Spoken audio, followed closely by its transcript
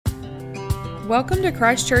Welcome to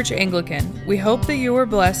Christ Church Anglican. We hope that you were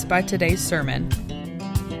blessed by today's sermon.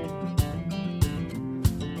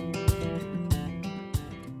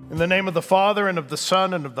 In the name of the Father, and of the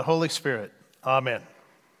Son, and of the Holy Spirit. Amen.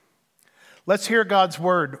 Let's hear God's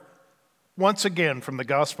word once again from the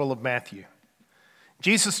Gospel of Matthew.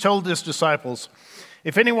 Jesus told his disciples,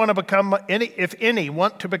 if any want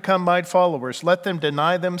to become my followers, let them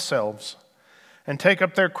deny themselves and take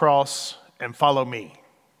up their cross and follow me.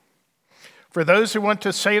 For those who want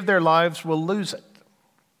to save their lives will lose it,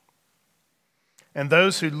 and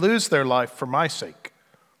those who lose their life for my sake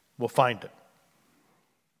will find it.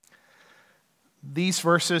 These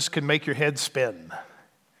verses can make your head spin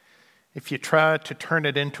if you try to turn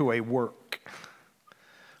it into a work.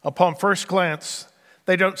 Upon first glance,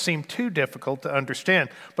 they don't seem too difficult to understand,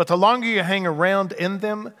 but the longer you hang around in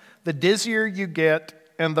them, the dizzier you get,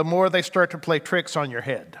 and the more they start to play tricks on your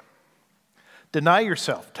head. Deny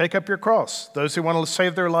yourself, take up your cross. Those who want to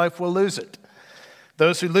save their life will lose it.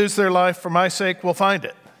 Those who lose their life for my sake will find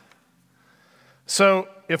it. So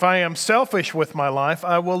if I am selfish with my life,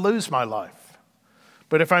 I will lose my life.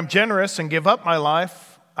 But if I'm generous and give up my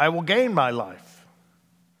life, I will gain my life.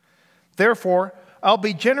 Therefore, I'll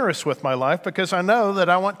be generous with my life because I know that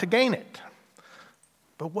I want to gain it.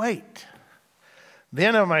 But wait,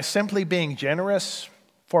 then am I simply being generous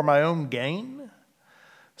for my own gain?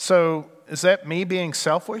 So is that me being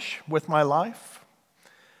selfish with my life?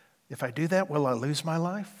 If I do that, will I lose my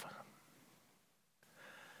life?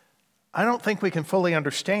 I don't think we can fully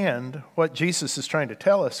understand what Jesus is trying to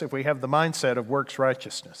tell us if we have the mindset of works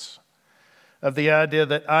righteousness, of the idea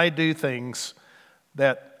that I do things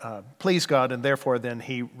that please God, and therefore then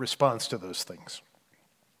he responds to those things.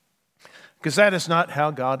 Because that is not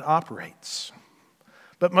how God operates.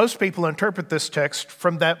 But most people interpret this text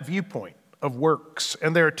from that viewpoint of works,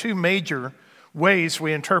 and there are two major ways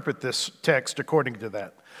we interpret this text according to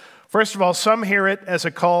that. First of all, some hear it as a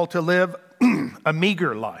call to live a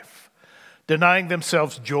meager life, denying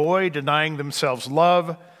themselves joy, denying themselves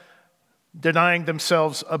love, denying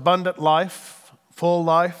themselves abundant life, full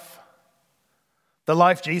life, the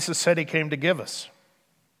life Jesus said he came to give us.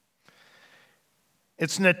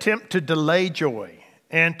 It's an attempt to delay joy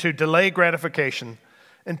and to delay gratification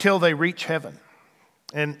until they reach heaven.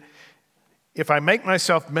 And if I make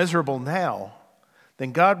myself miserable now,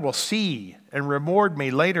 then God will see and reward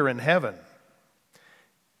me later in heaven.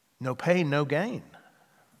 No pain, no gain.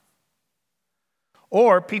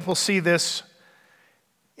 Or people see this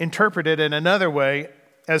interpreted in another way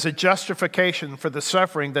as a justification for the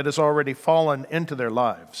suffering that has already fallen into their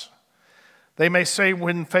lives. They may say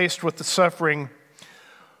when faced with the suffering,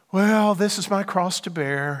 well, this is my cross to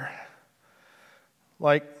bear,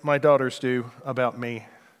 like my daughters do about me.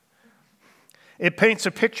 It paints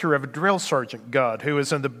a picture of a drill sergeant God who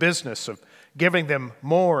is in the business of giving them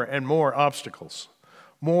more and more obstacles,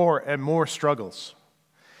 more and more struggles,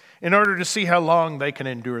 in order to see how long they can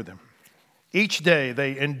endure them. Each day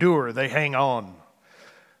they endure, they hang on,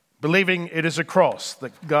 believing it is a cross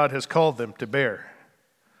that God has called them to bear.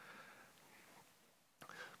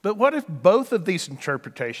 But what if both of these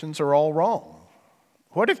interpretations are all wrong?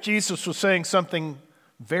 What if Jesus was saying something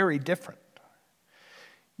very different?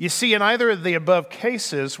 You see, in either of the above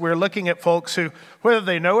cases, we're looking at folks who, whether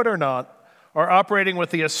they know it or not, are operating with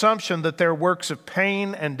the assumption that their works of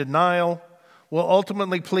pain and denial will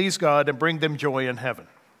ultimately please God and bring them joy in heaven.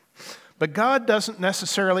 But God doesn't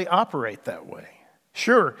necessarily operate that way.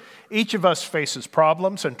 Sure, each of us faces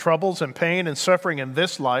problems and troubles and pain and suffering in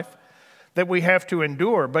this life that we have to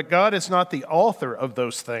endure, but God is not the author of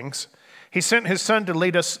those things. He sent his Son to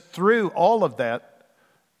lead us through all of that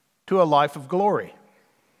to a life of glory.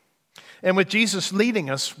 And with Jesus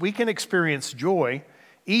leading us, we can experience joy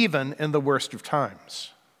even in the worst of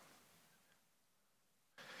times.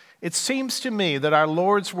 It seems to me that our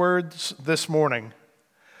Lord's words this morning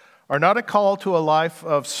are not a call to a life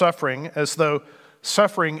of suffering as though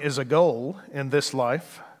suffering is a goal in this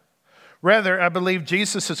life. Rather, I believe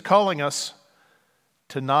Jesus is calling us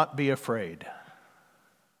to not be afraid.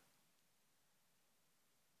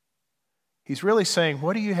 He's really saying,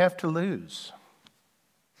 what do you have to lose?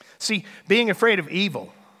 See, being afraid of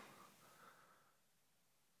evil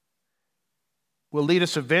will lead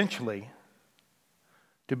us eventually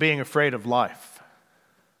to being afraid of life.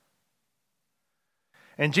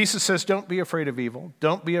 And Jesus says, don't be afraid of evil.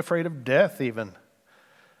 Don't be afraid of death even.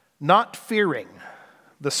 Not fearing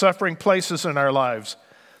the suffering places in our lives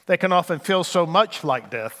that can often feel so much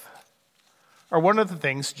like death are one of the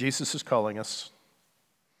things Jesus is calling us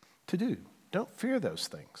to do. Don't fear those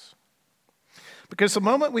things. Because the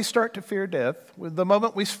moment we start to fear death, the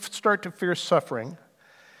moment we start to fear suffering,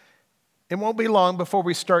 It won't be long before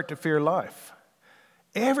we start to fear life.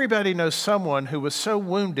 Everybody knows someone who was so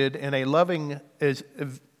wounded in a loving,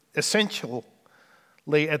 essentially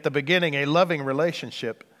at the beginning, a loving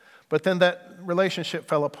relationship, but then that relationship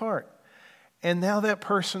fell apart. And now that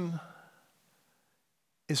person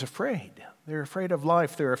is afraid. They're afraid of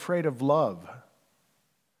life. They're afraid of love.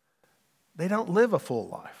 They don't live a full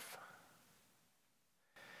life.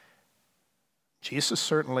 Jesus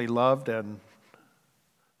certainly loved and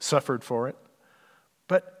suffered for it,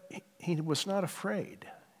 but he was not afraid.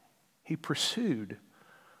 He pursued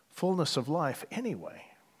fullness of life anyway.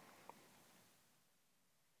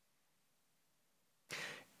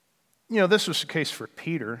 This was the case for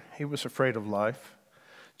Peter. He was afraid of life.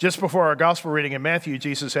 Just before our gospel reading in Matthew,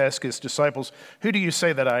 Jesus asked his disciples, "Who do you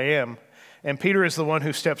say that I am?" And Peter is the one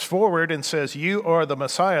who steps forward and says, "You are the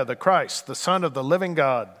Messiah, the Christ, the Son of the living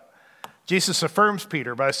God." Jesus affirms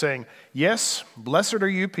Peter by saying, "Yes, blessed are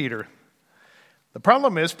you, Peter." The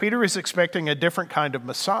problem is, Peter is expecting a different kind of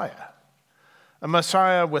Messiah, a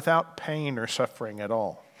Messiah without pain or suffering at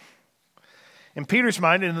all. In Peter's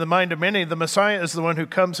mind, and in the mind of many, the Messiah is the one who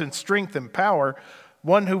comes in strength and power,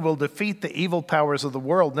 one who will defeat the evil powers of the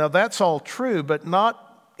world. Now, that's all true, but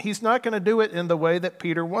he's not going to do it in the way that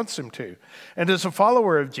Peter wants him to. And as a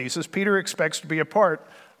follower of Jesus, Peter expects to be a part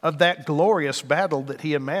of that glorious battle that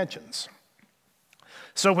he imagines.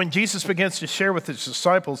 So when Jesus begins to share with his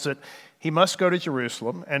disciples that he must go to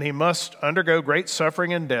Jerusalem and he must undergo great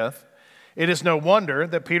suffering and death, it is no wonder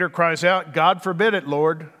that Peter cries out, "God forbid it,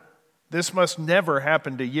 Lord. This must never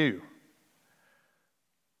happen to you."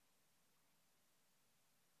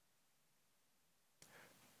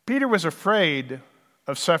 Peter was afraid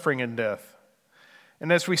of suffering and death.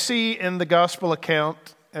 And as we see in the gospel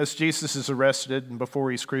account, as Jesus is arrested and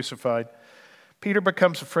before he's crucified, Peter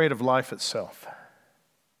becomes afraid of life itself.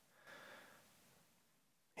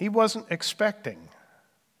 He wasn't expecting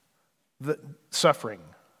the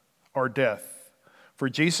suffering or death for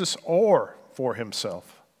Jesus or for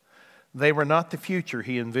himself. They were not the future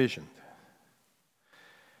he envisioned.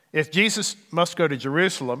 If Jesus must go to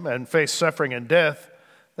Jerusalem and face suffering and death,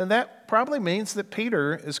 then that probably means that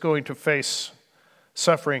Peter is going to face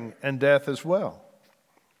suffering and death as well.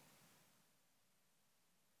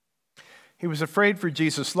 He was afraid for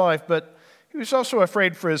Jesus' life, but he was also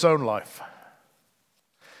afraid for his own life.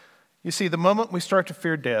 You see, the moment we start to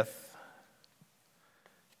fear death,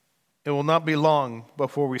 it will not be long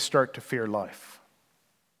before we start to fear life.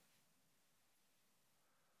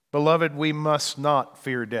 Beloved, we must not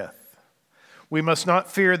fear death. We must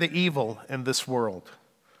not fear the evil in this world.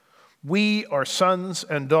 We are sons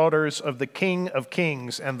and daughters of the King of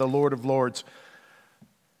Kings and the Lord of Lords.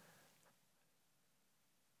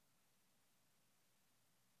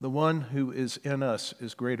 The one who is in us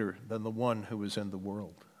is greater than the one who is in the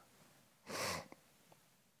world.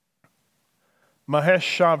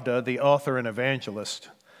 Mahesh Chavda, the author and evangelist,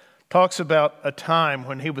 talks about a time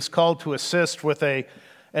when he was called to assist with an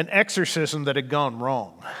exorcism that had gone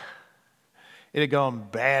wrong. It had gone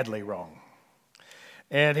badly wrong.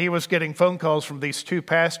 And he was getting phone calls from these two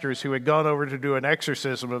pastors who had gone over to do an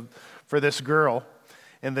exorcism for this girl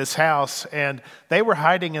in this house. And they were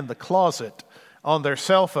hiding in the closet on their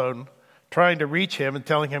cell phone, trying to reach him and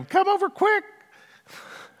telling him, "Come over quick.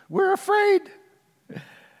 We're afraid."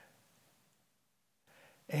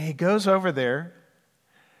 And he goes over there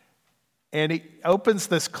and he opens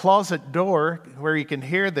this closet door where he can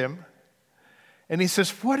hear them. And he says,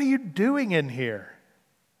 "What are you doing in here?"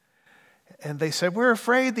 And they said, "We're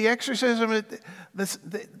afraid. The exorcism,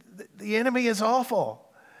 the enemy is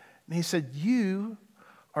awful." And he said, "You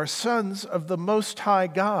are sons of the Most High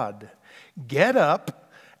God. Get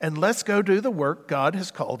up and let's go do the work God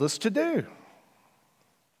has called us to do.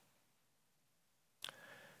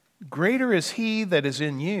 Greater is he that is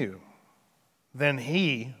in you than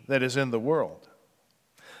he that is in the world."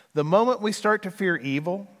 The moment we start to fear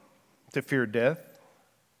evil, to fear death,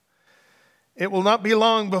 it will not be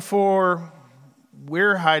long before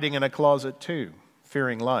we're hiding in a closet too,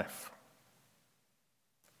 fearing life.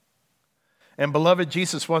 And beloved,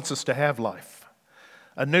 Jesus wants us to have life,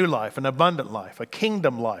 a new life, an abundant life, a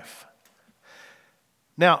kingdom life.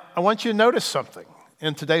 Now, I want you to notice something.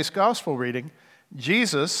 In today's gospel reading,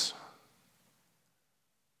 Jesus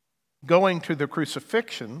going to the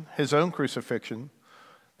crucifixion, his own crucifixion,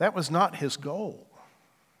 that was not his goal.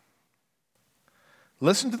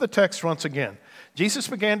 Listen to the text once again. Jesus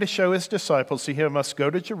began to show his disciples that he must go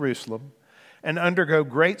to Jerusalem and undergo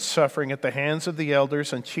great suffering at the hands of the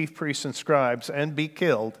elders and chief priests and scribes and be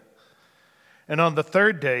killed, and on the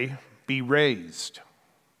third day be raised.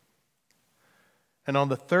 And on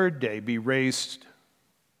the third day be raised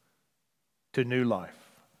to new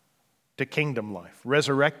life, to kingdom life,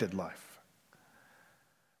 resurrected life.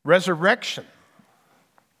 Resurrection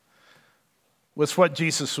was what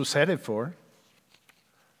Jesus was headed for,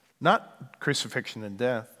 not crucifixion and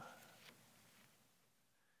death.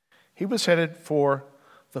 He was headed for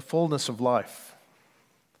the fullness of life.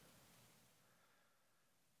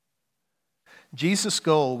 Jesus'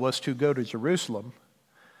 goal was to go to Jerusalem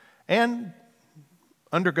and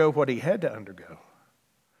undergo what he had to undergo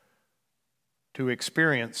to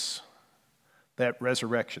experience that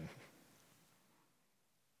resurrection.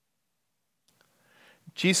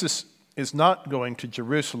 Jesus is not going to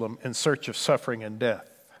Jerusalem in search of suffering and death.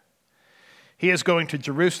 He is going to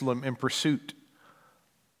Jerusalem in pursuit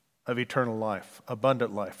of eternal life,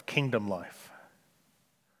 abundant life, kingdom life.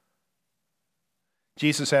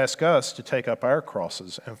 Jesus asks us to take up our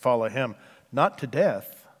crosses and follow him, not to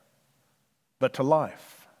death, but to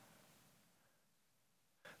life.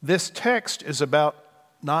 This text is about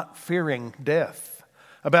not fearing death,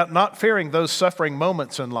 about not fearing those suffering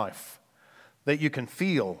moments in life that you can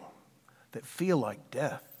feel, that feel like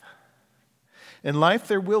death. In life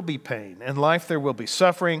there will be pain. In life there will be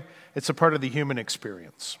suffering. It's a part of the human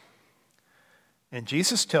experience. And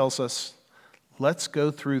Jesus tells us, let's go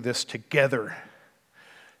through this together.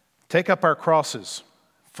 Take up our crosses.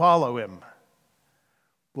 Follow him.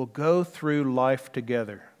 We'll go through life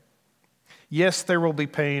together. Yes, there will be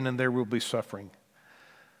pain and there will be suffering,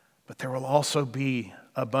 but there will also be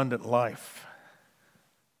abundant life.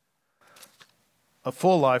 A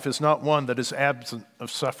full life is not one that is absent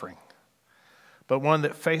of suffering, but one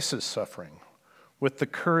that faces suffering with the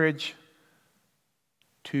courage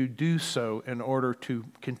to do so in order to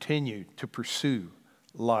continue to pursue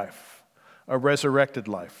life, a resurrected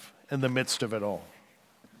life in the midst of it all.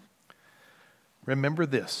 Remember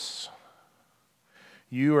this.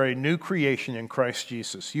 You are a new creation in Christ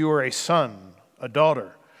Jesus. You are a son, a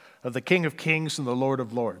daughter of the King of Kings and the Lord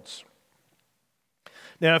of Lords.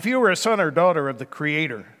 Now, if you were a son or daughter of the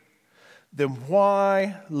Creator, then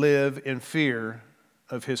why live in fear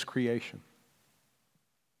of his creation?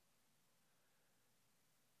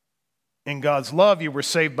 In God's love, you were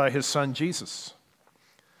saved by his Son, Jesus.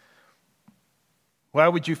 Why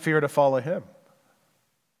would you fear to follow him?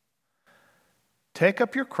 Take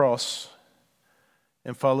up your cross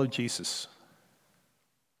and follow Jesus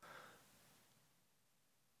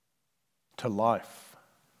to life.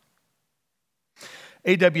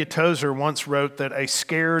 A.W. Tozer once wrote that a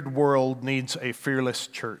scared world needs a fearless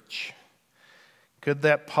church. Could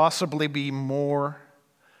that possibly be more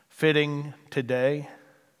fitting today?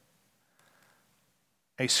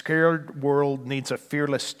 A scared world needs a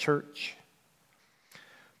fearless church.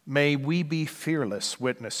 May we be fearless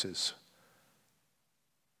witnesses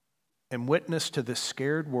and witness to this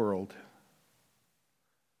scared world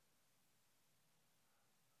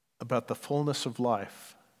about the fullness of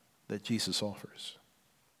life that Jesus offers.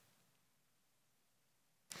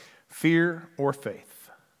 Fear or faith.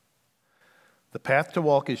 The path to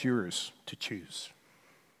walk is yours to choose.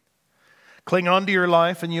 Cling on to your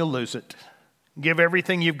life and you'll lose it. Give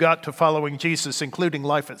everything you've got to following Jesus, including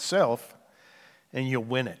life itself, and you'll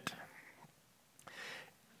win it.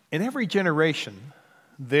 In every generation,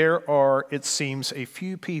 there are, it seems, a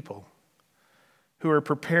few people who are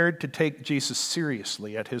prepared to take Jesus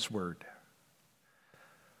seriously at his word.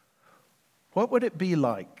 What would it be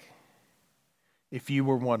like if you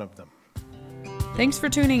were one of them? Thanks for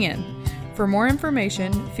tuning in. For more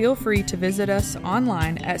information, feel free to visit us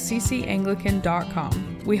online at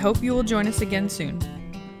ccanglican.com. We hope you will join us again soon.